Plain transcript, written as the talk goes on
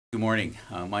Good morning.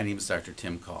 My name is Dr.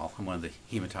 Tim Call. I'm one of the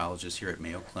hematologists here at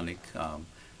Mayo Clinic,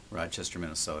 Rochester,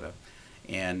 Minnesota.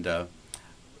 And, uh,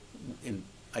 and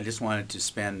I just wanted to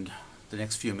spend the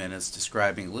next few minutes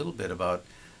describing a little bit about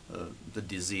the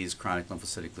disease chronic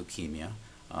lymphocytic leukemia,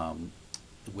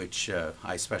 which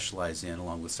I specialize in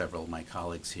along with several of my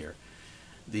colleagues here.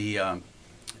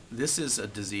 This is a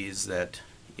disease that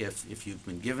if you've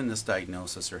been given this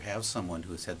diagnosis or have someone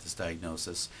who has had this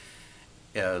diagnosis,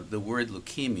 the word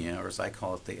leukemia, or as I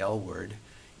call it, the L word,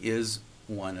 is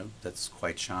one that's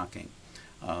quite shocking.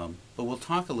 But we'll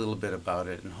talk a little bit about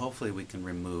it, and hopefully we can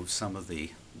remove some of the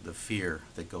fear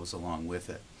that goes along with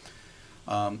it.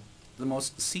 The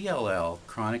most CLL,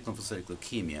 chronic lymphocytic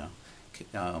leukemia,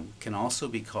 can also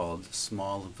be called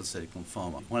small lymphocytic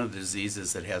lymphoma. One of the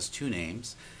diseases that has two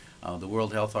names. The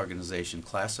World Health Organization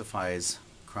classifies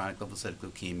chronic lymphocytic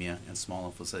leukemia and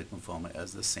small lymphocytic lymphoma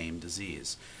as the same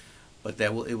disease. But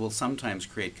it will sometimes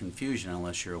create confusion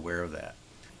unless you're aware of that.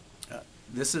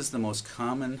 This is the most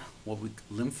common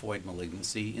lymphoid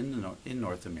malignancy in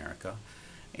North America,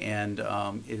 and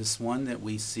it is one that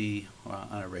we see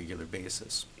on a regular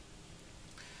basis.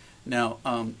 Now,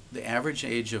 the average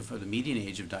age the median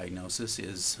age of diagnosis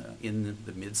is in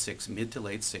the mid to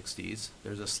late 60s.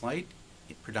 There's a slight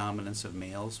predominance of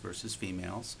males versus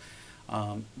females,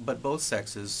 but both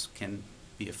sexes can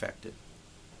be affected.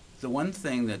 The one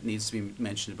thing that needs to be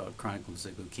mentioned about chronic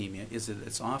lymphocytic leukemia is that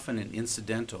it's often an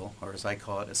incidental, or as I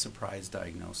call it, a surprise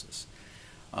diagnosis.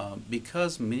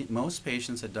 Because most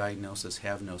patients at diagnosis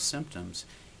have no symptoms,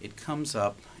 it comes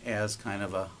up as kind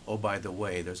of oh, by the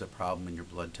way, there's a problem in your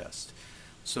blood test.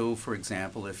 So, for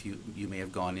example, if you may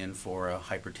have gone in for a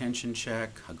hypertension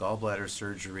check, a gallbladder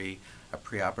surgery, a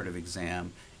preoperative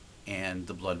exam, and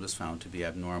the blood was found to be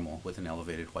abnormal with an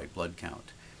elevated white blood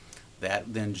count.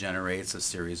 That then generates a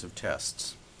series of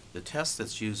tests. The test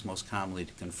that's used most commonly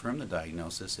to confirm the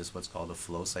diagnosis is what's called a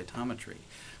flow cytometry.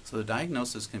 So the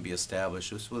diagnosis can be established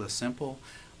just with a simple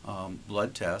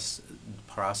blood test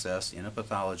process in a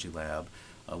pathology lab,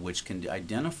 which can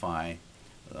identify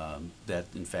that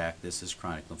in fact this is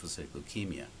chronic lymphocytic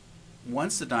leukemia.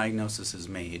 Once the diagnosis is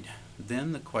made,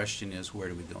 then the question is, where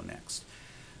do we go next?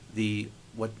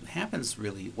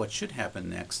 What should happen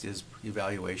next is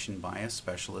evaluation by a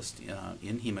specialist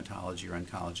in hematology or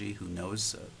oncology who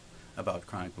knows about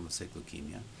chronic lymphocytic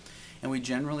leukemia. And we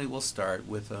generally will start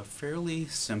with a fairly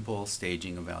simple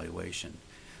staging evaluation.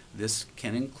 This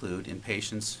can include, in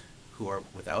patients who are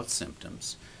without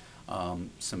symptoms,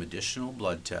 some additional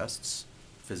blood tests,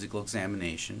 physical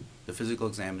examination. The physical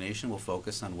examination will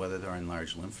focus on whether there are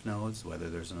enlarged lymph nodes, whether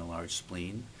there's an enlarged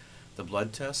spleen. The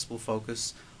blood tests will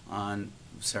focus on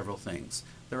several things.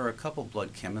 There are a couple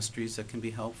blood chemistries that can be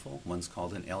helpful. One's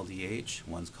called an LDH,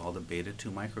 one's called a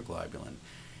beta-2 microglobulin.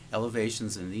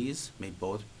 Elevations in these may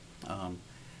both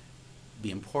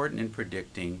be important in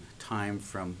predicting time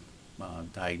from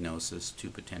diagnosis to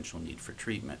potential need for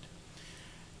treatment.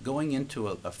 Going into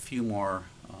a few more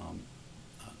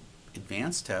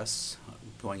advanced tests,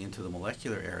 going into the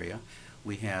molecular area,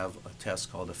 we have a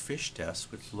test called a FISH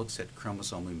test, which looks at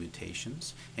chromosomal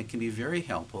mutations and can be very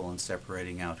helpful in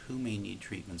separating out who may need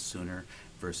treatment sooner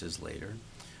versus later.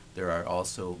 There are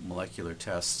also molecular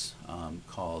tests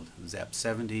called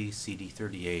ZAP70,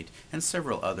 CD38, and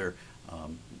several other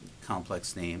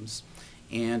complex names,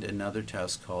 and another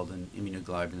test called an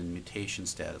immunoglobulin mutation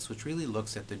status, which really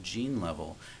looks at the gene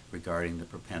level regarding the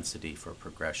propensity for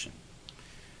progression.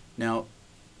 Now,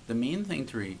 the main thing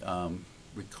to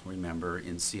remember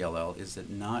in CLL is that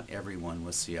not everyone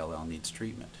with CLL needs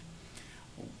treatment.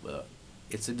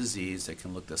 It's a disease that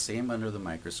can look the same under the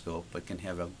microscope but can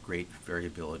have a great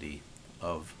variability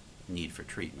of need for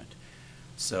treatment.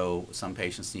 So some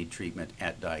patients need treatment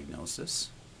at diagnosis,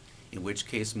 in which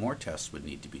case more tests would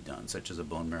need to be done, such as a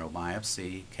bone marrow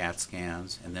biopsy, CAT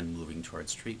scans, and then moving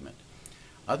towards treatment.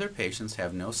 Other patients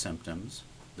have no symptoms.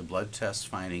 The blood test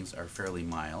findings are fairly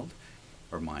mild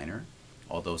or minor,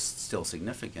 although still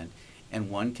significant, and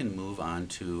one can move on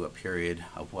to a period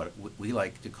of what we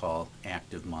like to call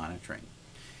active monitoring.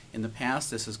 In the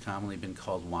past, this has commonly been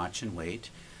called watch and wait.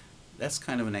 That's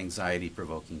kind of an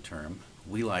anxiety-provoking term.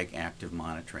 We like active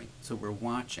monitoring, so we're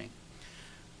watching.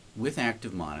 With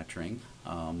active monitoring,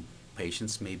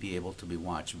 patients may be able to be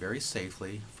watched very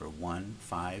safely for 1,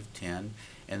 5, 10,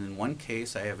 and in one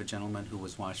case I have a gentleman who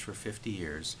was watched for 50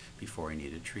 years before he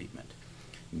needed treatment.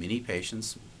 Many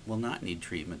patients will not need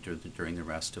treatment during the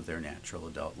rest of their natural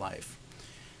adult life.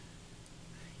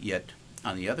 Yet,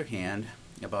 on the other hand,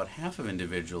 about half of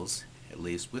individuals, at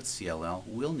least with CLL,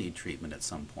 will need treatment at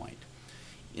some point.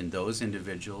 In those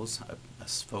individuals, a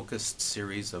focused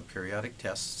series of periodic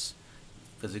tests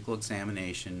physical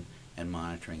examination and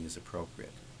monitoring is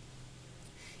appropriate.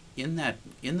 In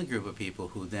the group of people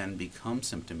who then become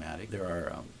symptomatic, there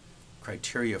are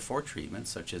criteria for treatment,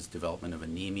 such as development of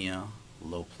anemia,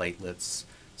 low platelets,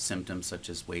 symptoms such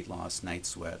as weight loss, night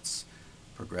sweats,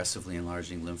 progressively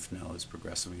enlarging lymph nodes,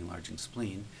 progressively enlarging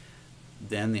spleen.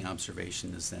 Then the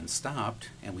observation is then stopped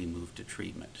and we move to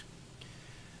treatment.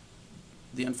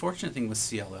 The unfortunate thing with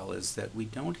CLL is that we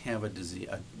don't have a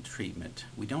treatment.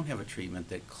 We don't have a treatment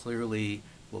that clearly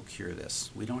will cure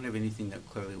this. We don't have anything that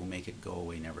clearly will make it go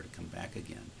away, never to come back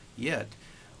again. Yet,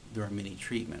 there are many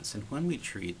treatments, and when we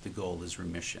treat, the goal is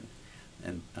remission,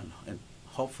 and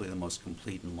hopefully the most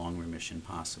complete and long remission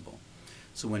possible.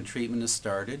 So when treatment is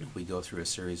started, we go through a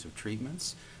series of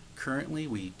treatments. Currently,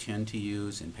 we tend to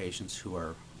use in patients who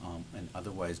are in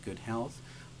otherwise good health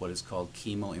what is called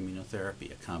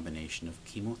chemoimmunotherapy, a combination of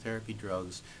chemotherapy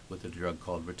drugs with a drug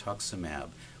called rituximab.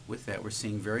 With that, we're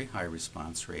seeing very high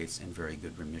response rates and very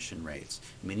good remission rates.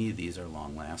 Many of these are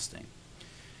long-lasting.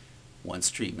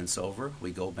 Once treatment's over, we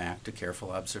go back to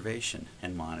careful observation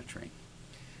and monitoring.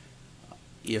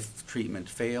 If treatment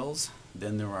fails,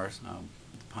 then there are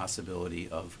the possibility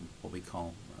of what we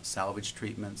call salvage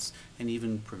treatments and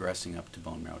even progressing up to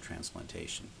bone marrow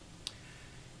transplantation.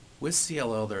 With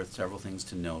CLL, there are several things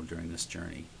to know during this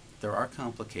journey. There are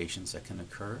complications that can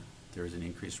occur. There is an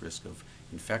increased risk of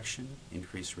infection,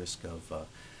 increased risk of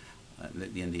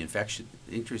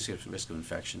increased risk of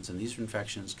infections, and these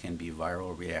infections can be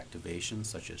viral reactivations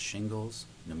such as shingles,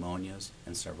 pneumonias,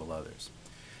 and several others.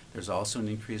 There's also an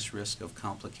increased risk of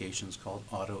complications called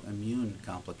autoimmune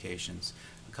complications.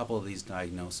 A couple of these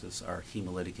diagnoses are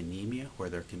hemolytic anemia, where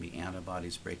there can be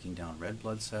antibodies breaking down red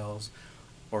blood cells,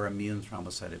 or immune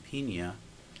thrombocytopenia,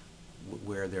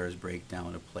 where there is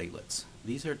breakdown of platelets.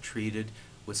 These are treated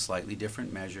with slightly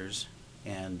different measures,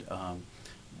 and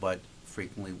but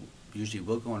frequently, usually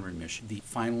will go in remission.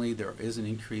 Finally, there is an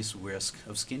increased risk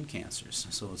of skin cancers,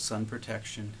 so sun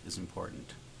protection is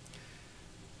important.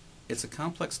 It's a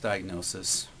complex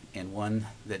diagnosis and one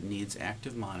that needs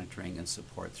active monitoring and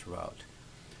support throughout.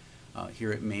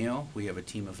 Here at Mayo, we have a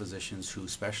team of physicians who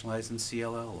specialize in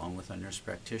CLL, along with a nurse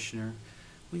practitioner.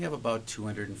 We have about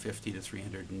 250 to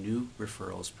 300 new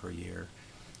referrals per year,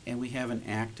 and we have an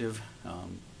active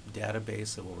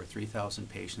database of over 3,000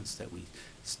 patients that we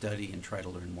study and try to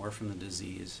learn more from the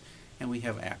disease, and we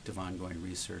have active ongoing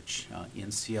research in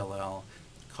CLL,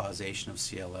 causation of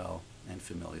CLL, and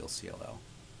familial CLL.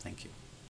 Thank you.